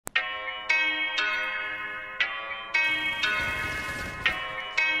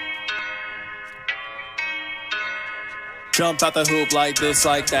Jump out the hoop like this,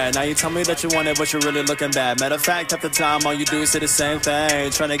 like that. Now you tell me that you want it, but you're really looking bad. Matter of fact, half the time all you do is say the same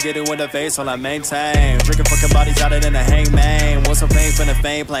thing. Trying to get it with the face while I maintain. Drinking fucking bodies out in the hangman. Want some fame from the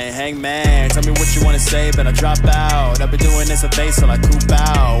fame, playing hangman. Tell me what you wanna say, but I drop out. I've been doing this a face till I coop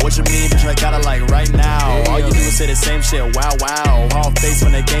out. What you mean, bitch, I gotta like right now. All you do is say the same shit, wow, wow. All face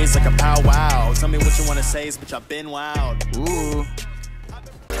when the game's like a powwow. Tell me what you wanna say, bitch, I've been wild. Ooh.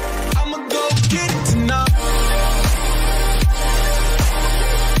 I'ma go get it tonight.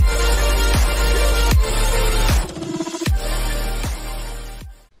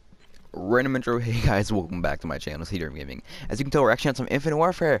 Random intro. Hey guys, welcome back to my channel, Cedar Gaming. As you can tell, we're actually on some Infinite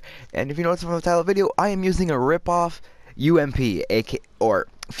Warfare, and if you notice from the title of the video, I am using a rip-off UMP, or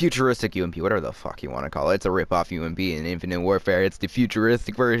futuristic UMP, whatever the fuck you want to call it. It's a rip-off UMP in Infinite Warfare. It's the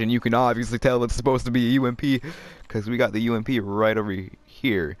futuristic version. You can obviously tell it's supposed to be a UMP, because we got the UMP right over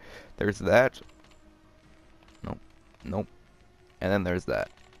here. There's that. Nope. And then there's that.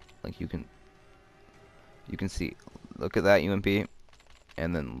 Like you can see. Look at that UMP.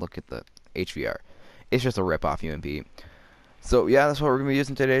 And then look at the HVR. It's just a rip-off UMP. So yeah, that's what we're gonna be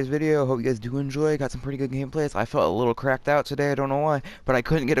using in today's video. Hope you guys do enjoy. Got some pretty good gameplays. I felt a little cracked out today. I don't know why, but I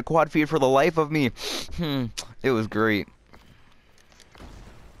couldn't get a quad feed for the life of me. It was great.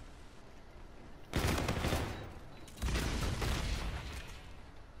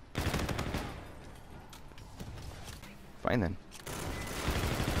 Fine then.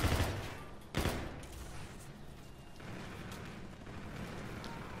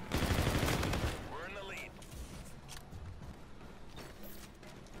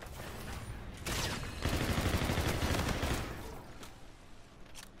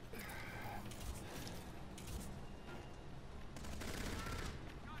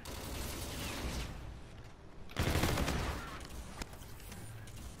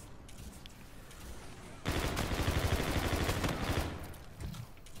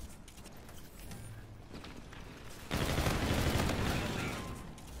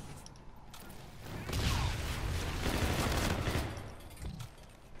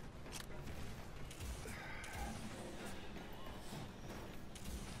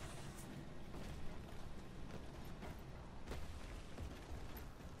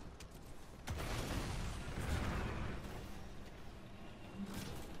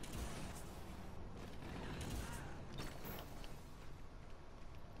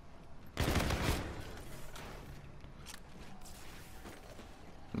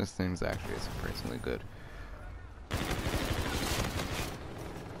 This thing's actually surprisingly good.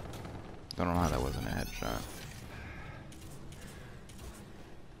 Don't know how that wasn't a headshot.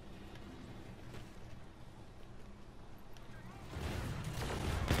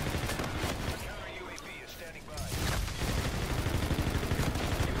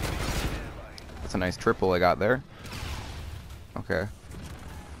 That's a nice triple I got there. Okay.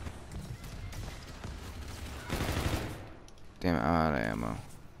 Damn it, I'm out of ammo.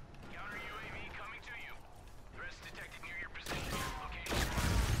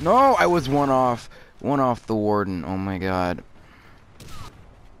 No, I was one off the warden. Oh my god.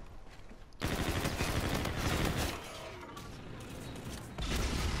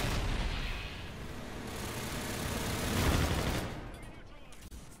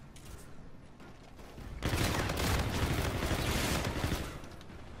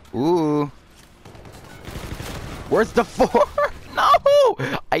 Ooh. Where's the 4? No!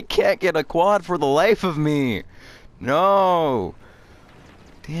 I can't get a quad for the life of me. No.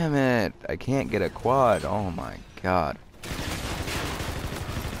 Damn it, I can't get a quad. Oh my god.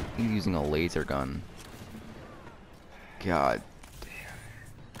 He's using a laser gun. God damn.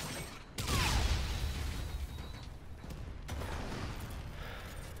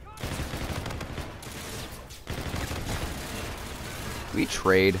 We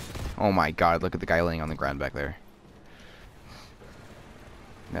trade. Oh my god, look at the guy laying on the ground back there.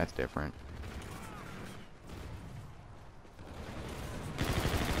 That's different.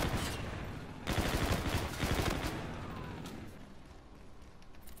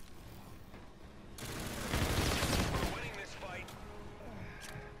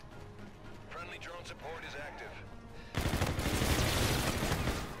 Support is active.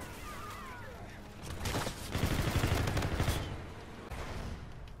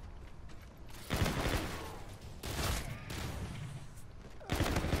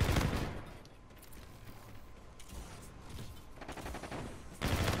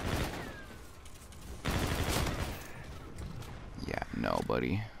 Yeah, no,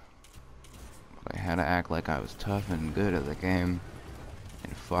 buddy. But I had to act like I was tough and good at the game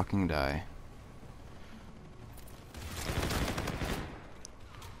and fucking die.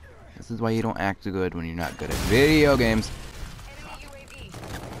 This is why you don't act good when you're not good at video games.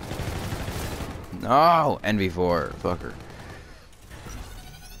 No, NV4, fucker.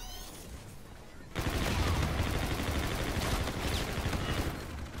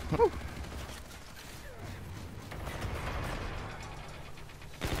 Woo.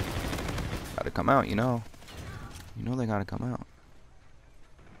 Gotta come out, you know. You know they gotta come out.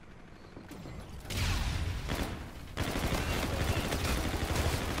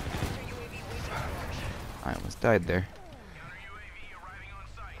 I almost died there.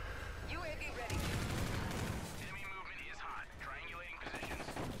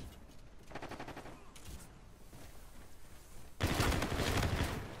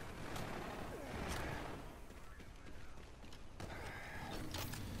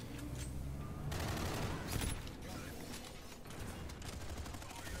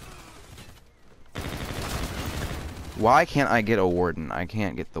 Why can't I get a warden? I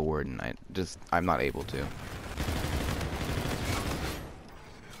can't get the warden. I'm not able to.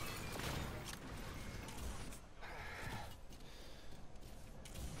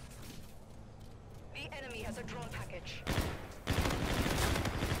 The enemy has a drone package.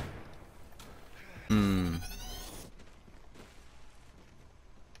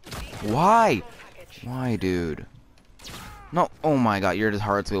 Why? Why, dude? No, oh my god, you're just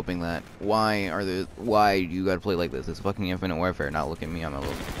hard scoping that. Why you gotta play like this? It's fucking Infinite Warfare. Now look at me, I'm a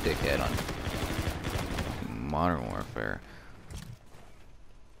little dickhead on Modern Warfare.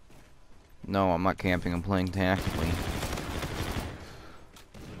 No, I'm not camping, I'm playing tactically.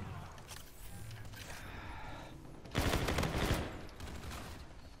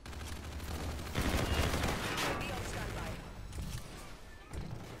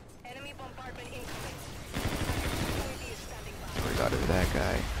 Enemy bombardment incoming. Got it, that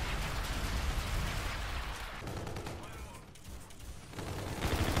guy.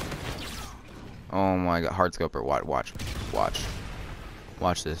 Oh my god, hardscoper,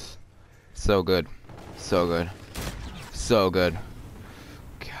 watch this. So good. So good. So good.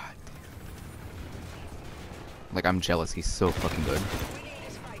 God. Like, I'm jealous, he's so fucking good.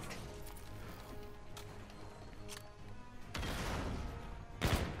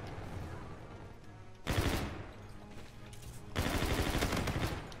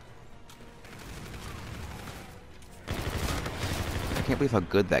 I can't believe how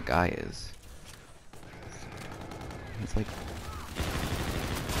good that guy is. He's like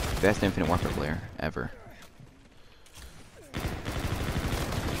best Infinite Warfare player ever.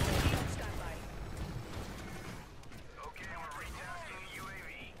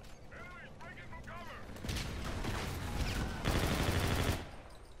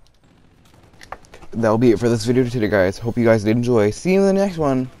 That'll be it for this video today, guys. Hope you guys did enjoy. See you in the next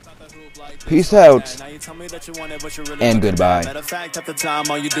one. Peace out. And goodbye. Matter of fact, at the time,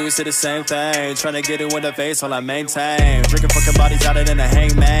 all you do is say the same thing. Trying to get it with the face while I maintain. Drinking fucking bodies out in the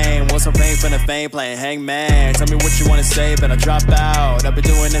hangman. Want some pain from the fame playing hangman. Tell me what you wanna say, but I drop out. I've been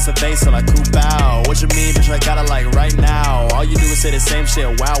doing this a face till I coop out. What you mean, bitch? I gotta like right now. All you do is say the same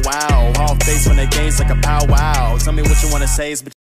shit. Wow, wow. All face when the game's like a powwow. Tell me what you wanna say, but